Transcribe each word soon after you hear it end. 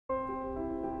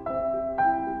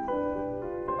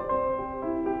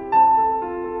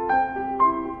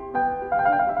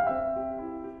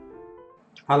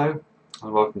Hello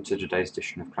and welcome to today's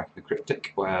edition of Cracking the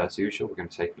Cryptic, where as usual we're going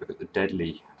to take a look at the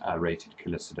deadly rated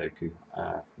killer Sudoku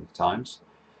from the Times.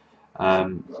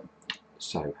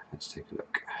 So let's take a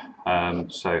look.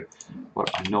 So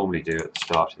what I normally do at the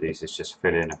start of these is just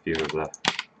fill in a few of the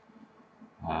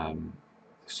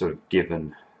sort of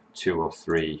given 2 or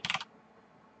 3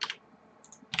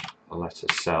 letter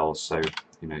cells. So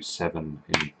 7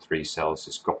 in 3 cells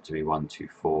has got to be 1, 2,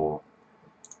 4.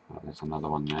 There's another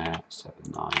one there,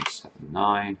 7, 9, 7,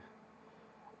 9.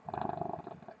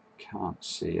 Can't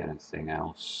see anything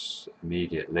else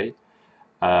immediately.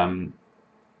 Okay.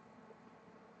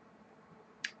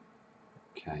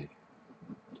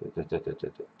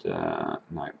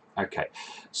 No. Okay.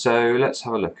 So let's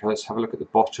have a look. Let's have a look at the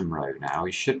bottom row now.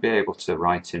 You should be able to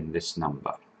write in this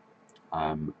number.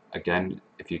 Again,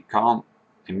 if you can't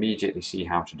immediately see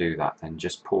how to do that, then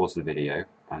just pause the video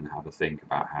and have a think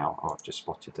about how. Oh, I've just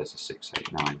spotted there's a 6,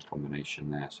 8, 9 combination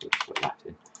there, so let's put that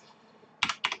in.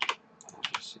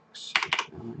 6,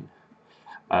 8,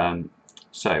 9.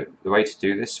 So the way to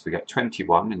do this, we get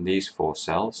 21 in these 4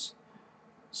 cells,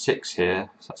 6 here,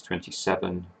 so that's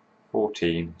 27,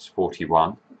 14 is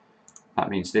 41. That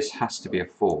means this has to be a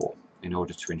 4 in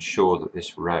order to ensure that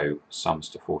this row sums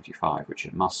to 45, which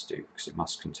it must do, because it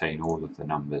must contain all of the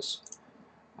numbers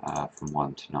from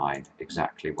 1 to 9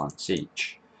 exactly once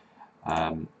each.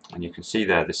 And you can see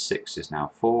there the 6 is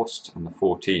now forced, and the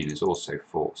 14 is also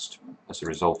forced as a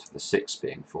result of the 6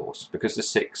 being forced. Because the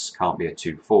 6 can't be a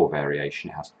 2-4 variation,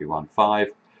 it has to be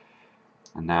 1-5.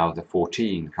 And now the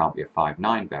 14 can't be a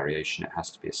 5-9 variation, it has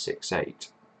to be a 6-8.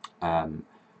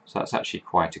 So that's actually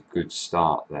quite a good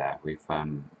start there. We've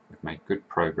made good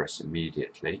progress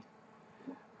immediately.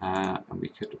 And we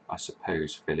could, I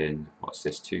suppose, fill in, what's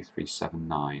this, 2, 3, 7,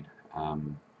 9.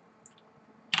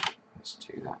 Let's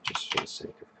do that just for the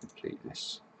sake of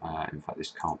completeness. In fact,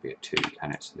 this can't be a 2,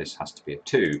 can it? So this has to be a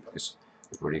 2 because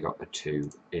we've already got the 2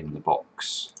 in the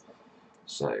box.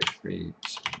 So 3,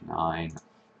 7, 9,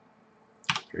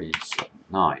 3, 7,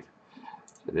 9.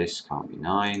 So this can't be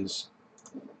 9s.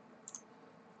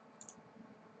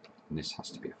 And this has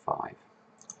to be a 5.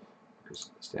 Because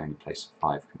it's the only place a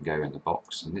 5 can go in the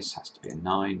box, and this has to be a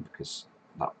 9 because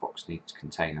that box needs to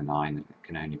contain a 9 and it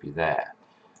can only be there.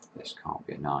 This can't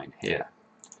be a 9 here.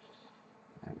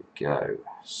 There we go.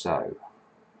 So,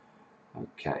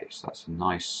 okay, so that's a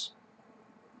nice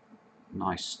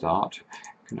start. You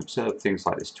can observe things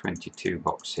like this 22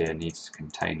 box here needs to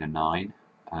contain a 9,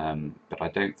 but I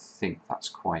don't think that's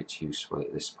quite useful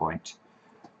at this point.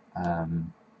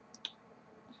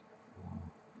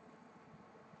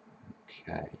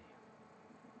 Okay.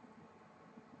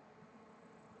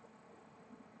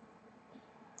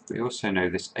 We also know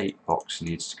this 8 box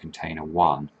needs to contain a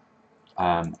 1,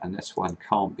 and this one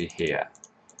can't be here.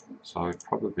 So I would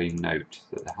probably note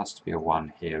that there has to be a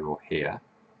 1 here or here.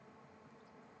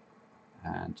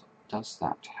 And does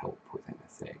that help with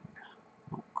anything?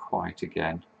 Not quite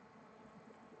again.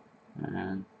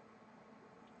 30,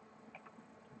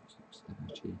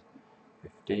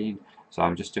 15. So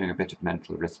I'm just doing a bit of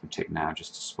mental arithmetic now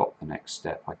just to spot the next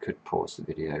step. I could pause the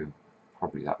video,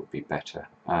 probably that would be better,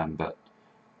 but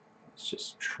let's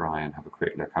just try and have a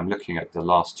quick look. I'm looking at the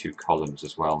last 2 columns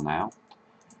as well now.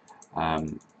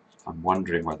 I'm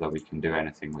wondering whether we can do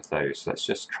anything with those. Let's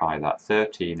just try that.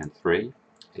 13 and 3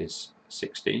 is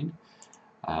 16,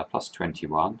 plus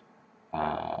 21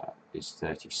 is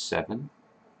 37.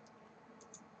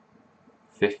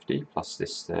 50 plus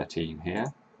this 13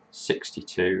 here,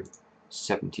 62,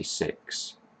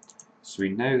 76. So we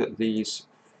know that these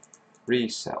 3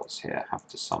 cells here have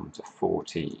to sum to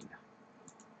 14.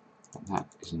 But that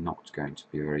is not going to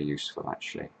be very useful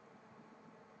actually.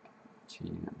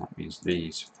 And that means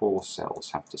these 4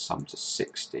 cells have to sum to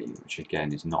 16, which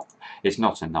again is not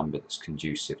a number that's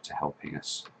conducive to helping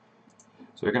us.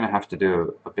 So we're going to have to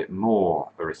do a bit more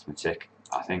arithmetic,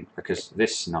 I think, because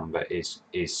this number is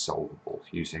solvable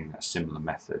using a similar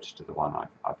method to the one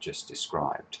I've just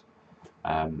described.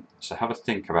 So have a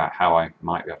think about how I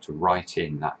might be able to write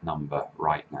in that number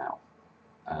right now.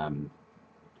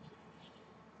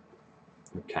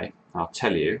 Okay, I'll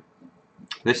tell you.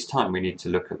 This time we need to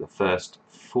look at the first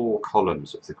 4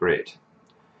 columns of the grid.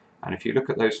 And if you look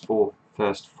at those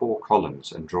first 4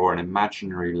 columns and draw an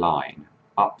imaginary line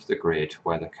up the grid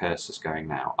where the cursor's going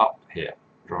now, up here,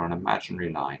 draw an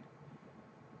imaginary line.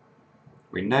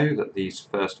 We know that these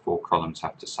first 4 columns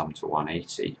have to sum to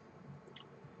 180,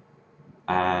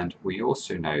 and we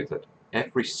also know that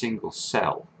every single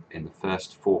cell in the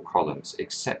first 4 columns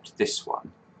except this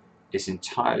one is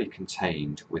entirely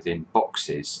contained within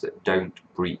boxes that don't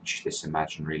breach this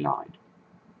imaginary line.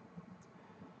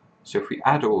 So if we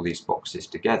add all these boxes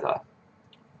together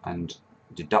and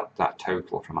deduct that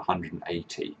total from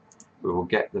 180, we will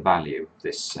get the value of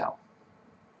this cell.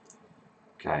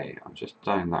 Okay, I'm just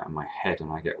doing that in my head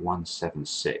and I get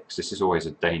 176. This is always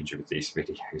a danger with these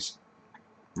videos.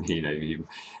 You know,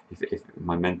 if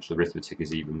my mental arithmetic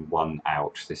is even one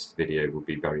out, this video will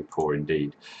be very poor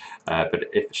indeed. But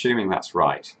if assuming that's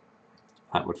right,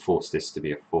 that would force this to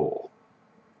be a 4.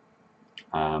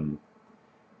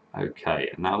 Okay,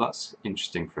 and now that's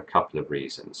interesting for a couple of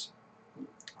reasons.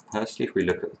 Firstly, if we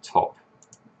look at the top,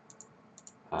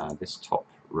 this top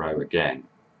row again,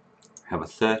 we have a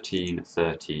 13, a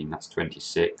 13, that's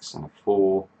 26, and a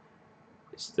 4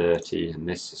 is 30, and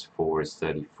this is 4 is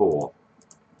 34.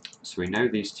 So we know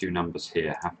these two numbers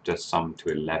here have to sum to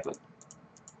 11.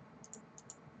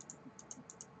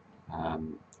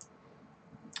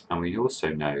 And we also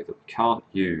know that we can't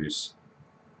use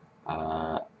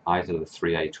either the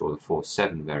 3-8 or the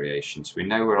 4-7 variations. We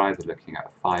know we're either looking at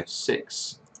a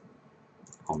 5-6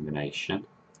 combination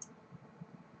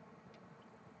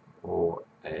or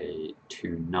a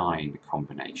 2-9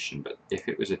 combination, but if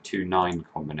it was a 2-9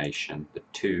 combination, the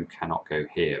 2 cannot go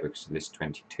here because of this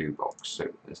 22 box, so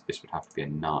this would have to be a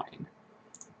 9,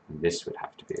 and this would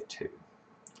have to be a 2,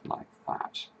 like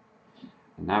that.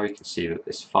 And now we can see that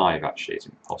this 5 actually is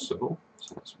impossible,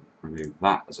 so let's remove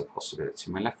that as a possibility,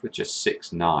 and we're left with just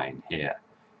 6, 9 here.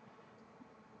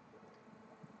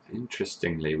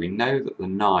 Interestingly, we know that the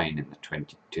 9 in the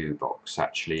 22 box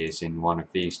actually is in one of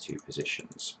these two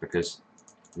positions, because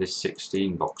this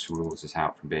 16 box rules it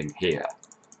out from being here.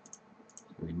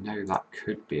 So we know that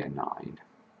could be a 9. And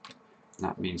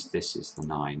that means this is the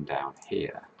 9 down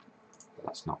here. But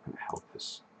that's not going to help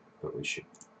us, but we should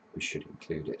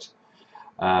include it.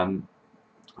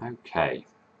 Okay.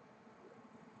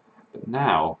 But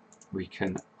now we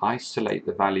can isolate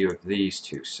the value of these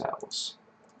two cells.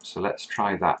 So let's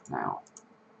try that now.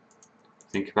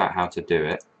 Think about how to do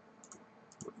it.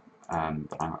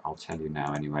 But I'll tell you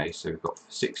now anyway. So we've got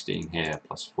 16 here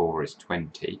plus 4 is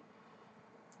 20,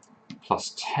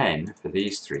 plus 10 for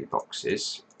these three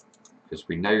boxes, because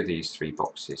we know these three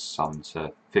boxes sum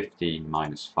to 15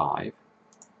 minus 5.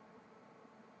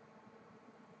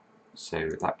 So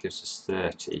that gives us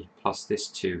 30, plus this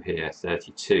 2 here,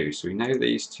 32. So we know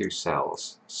these two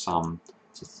cells sum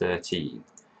to 13.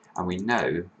 And we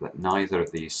know that neither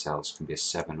of these cells can be a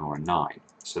 7 or a 9.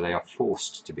 So they are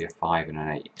forced to be a 5 and an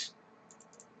 8.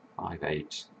 5,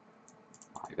 8,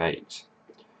 5, 8.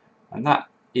 And that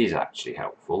is actually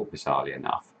helpful, bizarrely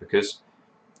enough, because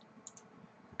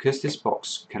this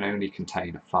box can only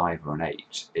contain a 5 or an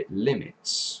 8, it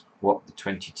limits what the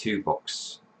 22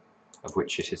 box of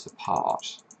which it is a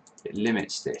part, it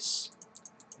limits this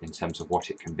in terms of what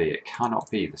it can be. It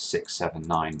cannot be the 6, 7,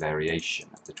 9 variation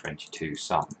of the 22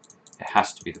 sum. It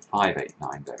has to be the 5, 8,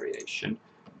 9 variation,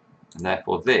 and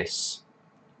therefore this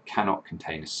cannot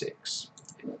contain a 6.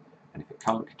 And if it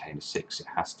can't contain a 6, it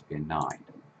has to be a 9,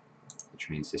 which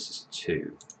means this is a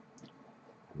 2.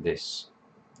 And this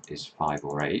is 5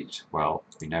 or 8. Well,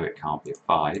 we know it can't be a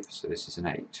 5, so this is an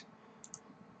 8.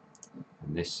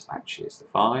 And this actually is the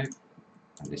 5,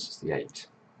 and this is the 8.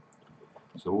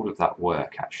 So all of that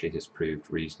work actually has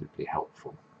proved reasonably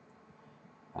helpful.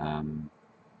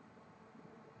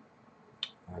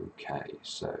 Okay,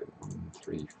 so 1,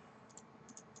 3,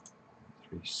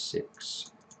 3,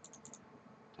 6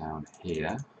 down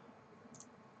here.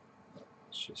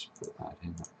 Let's just put that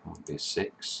in, that can't be a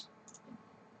 6.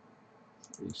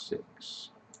 3, 6,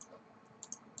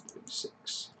 3,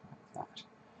 6, like that.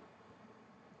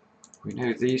 We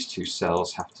know these two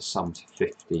cells have to sum to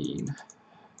 15.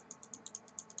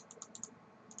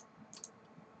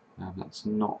 That's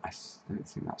not, I don't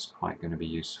think that's quite going to be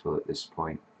useful at this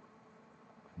point,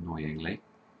 annoyingly.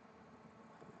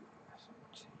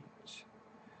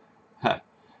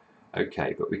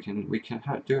 Okay, but we can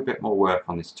do a bit more work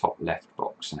on this top left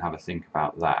box and have a think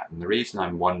about that. And the reason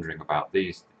I'm wondering about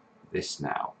this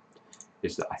now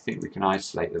is that I think we can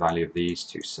isolate the value of these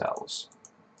two cells.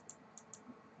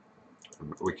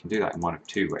 We can do that in one of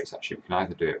two ways actually. We can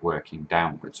either do it working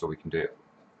downwards or we can do it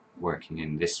working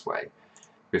in this way.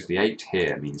 Because the 8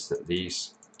 here means that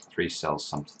these three cells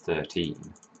sum to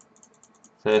 13.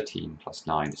 13 plus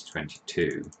 9 is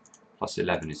 22. Plus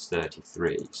 11 is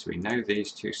 33, so we know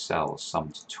these two cells sum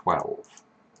to 12,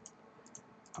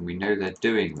 and we know they're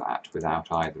doing that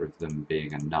without either of them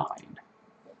being a 9.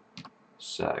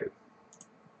 So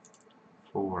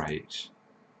 4, 8,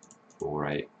 4,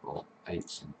 8, well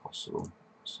 8's impossible,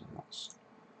 so that's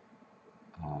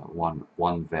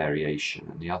one variation,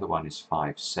 and the other one is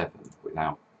 5, 7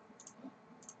 without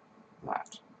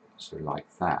that, so like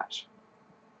that.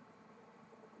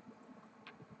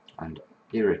 and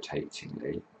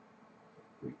irritatingly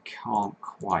we can't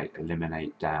quite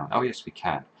eliminate down. Oh yes, we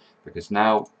can, because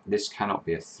now this cannot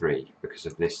be a 3 because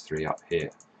of this 3 up here.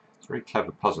 It's a very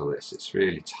clever puzzle this. It's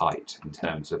really tight in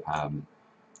terms of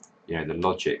you know, the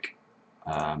logic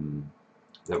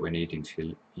that we're needing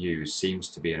to use seems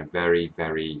to be in a very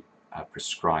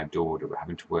prescribed order. We're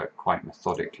having to work quite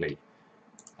methodically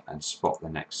and spot the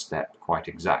next step quite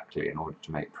exactly in order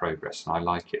to make progress, and I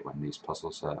like it when these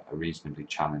puzzles are reasonably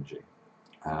challenging.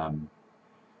 So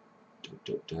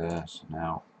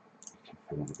now we can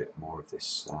fill in a bit more of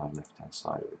this left hand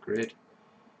side of the grid.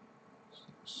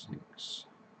 6.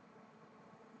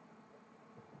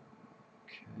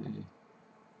 Okay.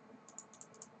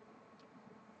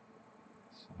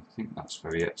 So I think that's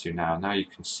where we get to now. Now you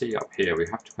can see up here we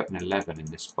have to put an 11 in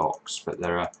this box, but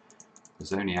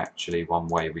there's only actually one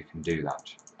way we can do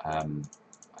that and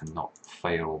not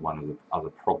fail one of the other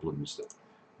problems that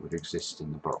would exist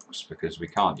in the box, because we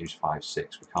can't use 5,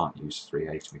 6, we can't use 3, 8,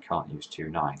 and we can't use 2,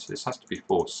 9. So this has to be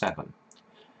 4, 7.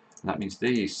 And that means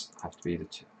these have to be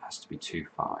 2,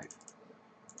 5.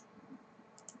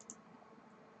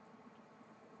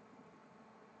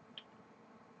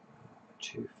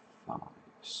 2, 5.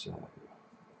 So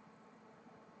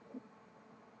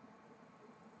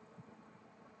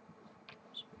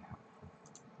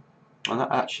and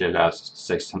that actually allows us to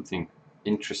say something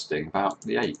interesting about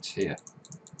the 8 here.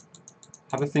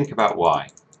 Have a think about why.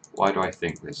 Why do I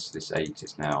think this 8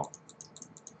 is now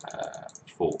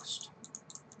forced?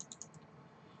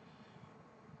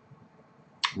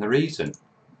 And the reason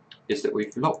is that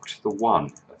we've locked the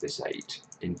 1 of this 8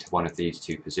 into one of these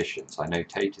two positions. I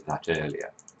notated that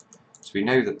earlier. So we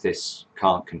know that this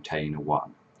can't contain a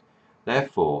 1.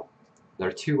 Therefore, there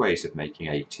are two ways of making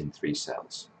 8 in 3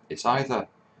 cells. It's either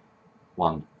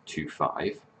 1, 2,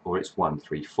 5, or it's 1,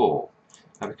 3, 4.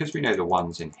 Now, because we know the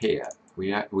 1's in here,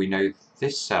 we know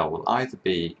this cell will either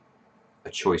be a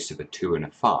choice of a 2 and a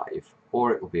 5,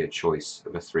 or it will be a choice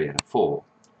of a 3 and a 4.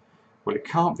 Well, it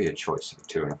can't be a choice of a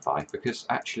 2 and a 5 because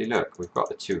actually, look, we've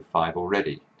got a 2 and 5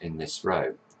 already in this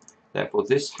row. Therefore,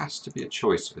 this has to be a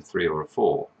choice of a 3 or a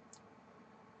 4.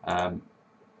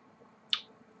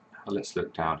 Let's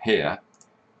look down here.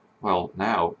 Well,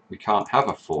 now we can't have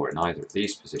a 4 in either of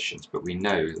these positions, but we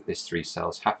know that these 3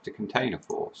 cells have to contain a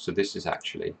 4, so this is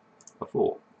actually a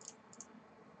 4.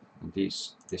 And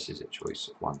this is a choice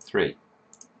of 1, 3.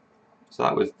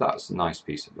 So that's a nice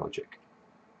piece of logic.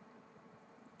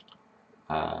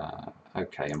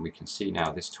 Okay, and we can see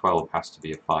now this 12 has to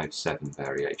be a 5, 7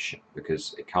 variation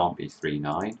because it can't be 3,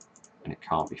 9 and it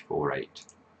can't be 4, 8.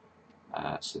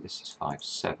 So this is 5,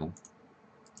 7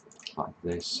 like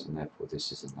this, and therefore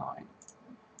this is a 9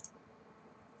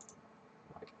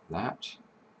 like that.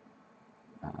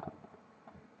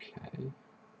 Okay.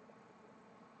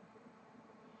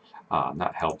 And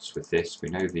that helps with this. We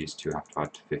know these two have to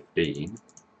add to 15,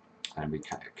 and it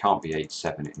can't be 8,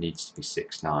 7, it needs to be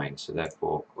 6, 9, so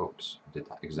therefore, oops, I did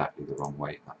that exactly the wrong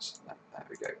way. There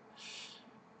we go.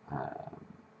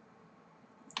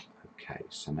 Okay,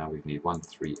 so now we need 1,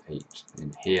 3, 8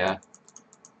 in here,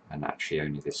 and actually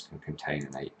only this can contain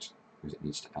an 8, because it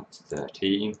needs to add to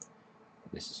 13.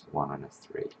 This is a 1 and a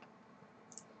 3.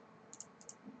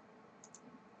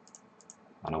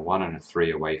 And a 1 and a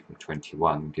 3 away from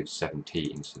 21 gives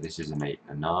 17, so this is an 8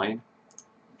 and a 9,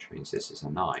 which means this is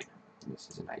a 9, and this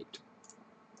is an 8.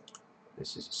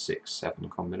 This is a 6, 7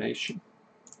 combination.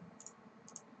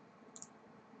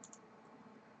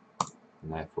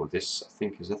 And therefore this, I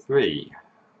think, is a 3,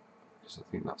 because I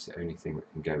think that's the only thing that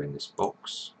can go in this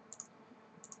box,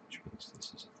 which means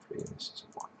this is a 3 and this is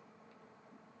a 1.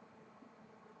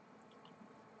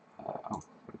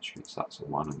 Which means that's a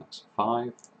 1 and that's a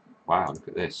 5. Wow, look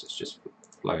at this, it's just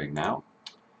flowing now.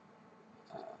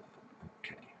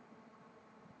 Okay.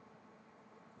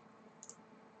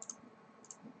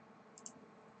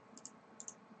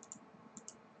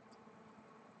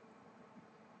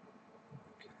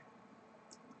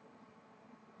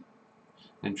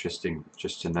 Interesting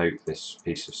just to note this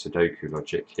piece of Sudoku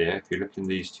logic here. If you look in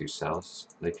these two cells,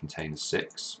 they contain a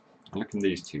 6. And look in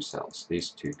these two cells,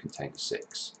 these two contain a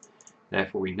 6.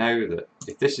 Therefore we know that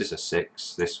if this is a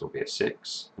 6, this will be a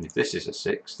 6, and if this is a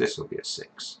 6, this will be a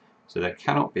 6. So there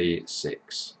cannot be a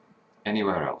 6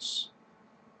 anywhere else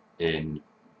in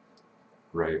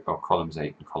row or columns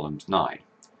 8 and columns 9.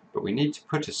 But we need to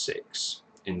put a 6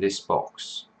 in this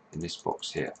box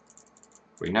here.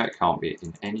 We know it can't be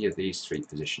in any of these 3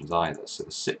 positions either, so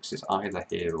the 6 is either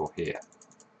here or here.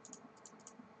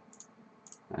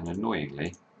 And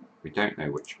annoyingly, we don't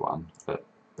know which one, but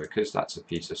because that's a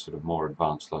piece of sort of more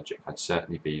advanced logic, I'd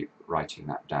certainly be writing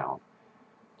that down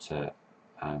to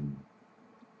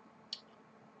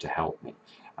to help me.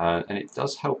 And it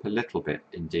does help a little bit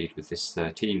indeed with this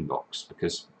 13 box,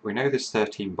 because we know this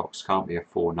 13 box can't be a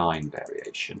 4-9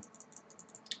 variation.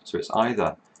 So it's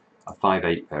either a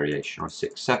 5-8 variation or a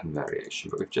 6-7 variation,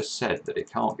 but we've just said that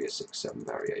it can't be a 6-7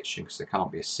 variation because there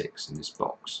can't be a 6 in this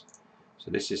box.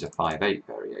 So this is a 5-8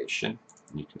 variation,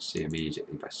 and you can see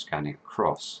immediately by scanning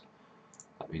across,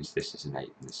 that means this is an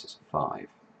 8 and this is a 5.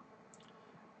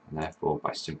 And therefore,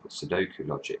 by simple Sudoku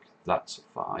logic, that's a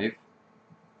 5.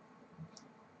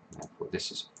 Therefore,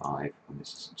 this is a 5 and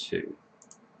this is a 2,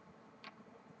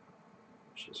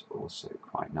 which is also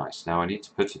quite nice. Now I need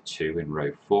to put a 2 in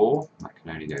row 4, and that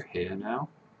can only go here now.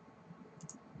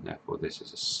 And therefore, this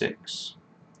is a 6.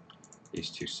 These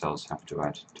two cells have to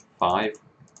add to 5. It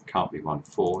can't be 1,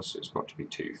 4, so it's got to be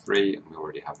 2, 3, and we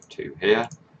already have a 2 here.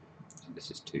 So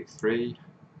this is 2, 3,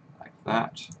 like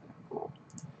that. Therefore,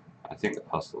 I think the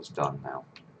puzzle's done now.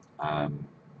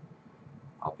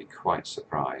 I'll be quite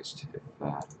surprised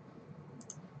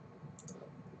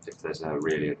if there's a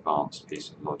really advanced piece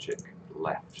of logic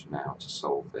left now to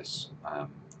solve this. But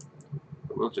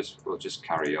we'll just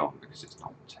carry on because it's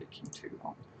not taking too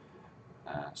long.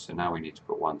 So now we need to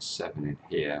put 1, 7 in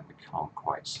here. We can't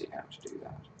quite see how to do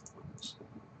that.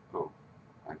 Oh,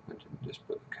 I didn't just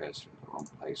put the cursor in the wrong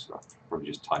place. So I probably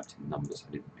just typed in numbers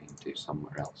I didn't mean to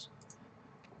somewhere else.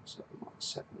 1, 7, 1,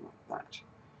 7 like that.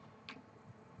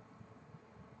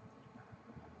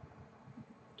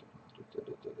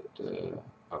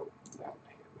 Oh, down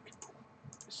here we can put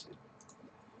this in.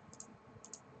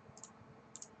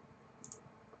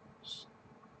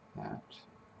 That.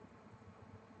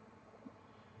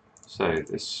 So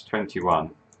this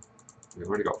 21, we've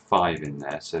already got 5 in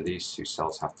there, so these two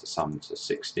cells have to sum to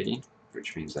 16,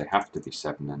 which means they have to be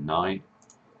 7 and 9.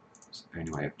 It's the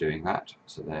only way of doing that,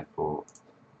 so therefore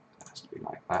it has to be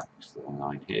like that, because there's a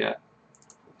 9 here.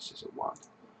 This is a 1.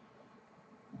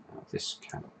 Now this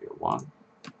cannot be a 1.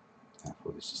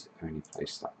 Therefore, this is the only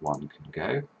place that 1 can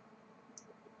go.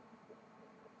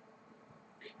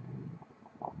 Okay,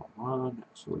 1, 1, 1.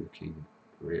 That's all looking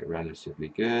relatively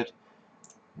good.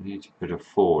 We need to put a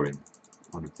 4 in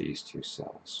one of these two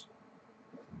cells.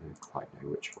 I don't quite know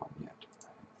which one yet,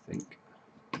 I think.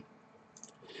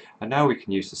 And now we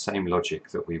can use the same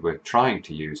logic that we were trying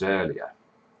to use earlier,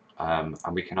 and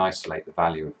we can isolate the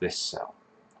value of this cell.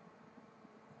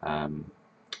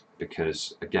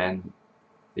 Because, again,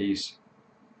 these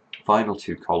final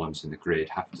two columns in the grid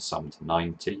have to sum to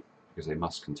 90 because they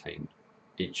must contain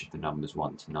each of the numbers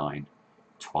 1 to 9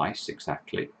 twice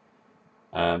exactly.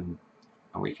 And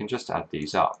we can just add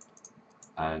these up,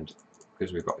 and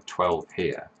because we've got a 12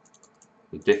 here,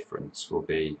 the difference will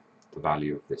be the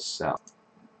value of this cell.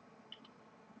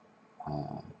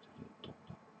 I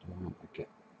get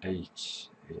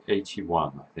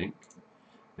 81, I think.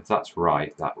 If that's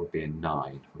right, that would be a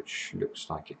 9, which looks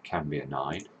like it can be a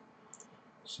 9.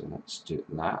 So let's do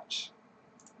that.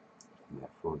 And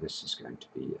therefore, this is going to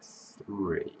be a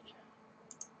 3,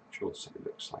 which also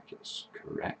looks like it's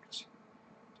correct.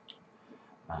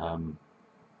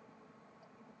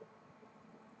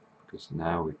 Because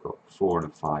now we've got 4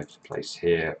 and a 5 to place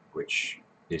here, which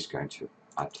is going to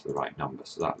add to the right number.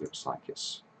 So that looks like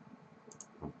it's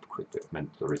a quick bit of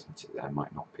mental arithmetic there,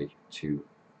 might not be too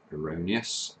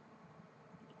erroneous.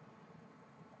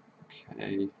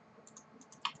 Okay.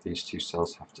 These two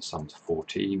cells have to sum to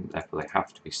 14, therefore they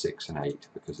have to be 6 and 8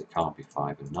 because it can't be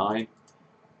 5 and 9,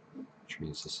 which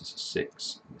means this is a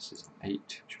 6 and this is an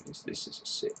 8, which means this is a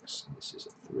 6 and this is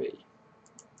a 3.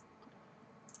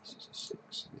 This is a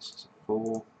 6 and this is a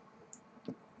 4.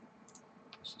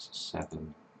 This is a 7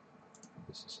 and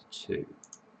this is a 2.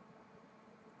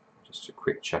 Just a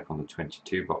quick check on the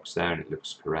 22 box there and it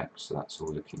looks correct, so that's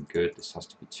all looking good. This has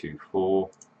to be 2, 4.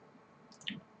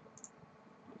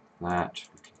 That.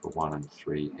 We can put 1 and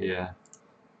 3 here.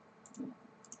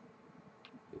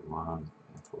 1,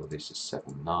 therefore this is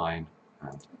 7, 9,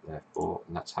 and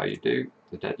that's how you do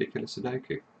the Deadly Killer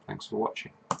Sudoku. Thanks for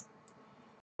watching.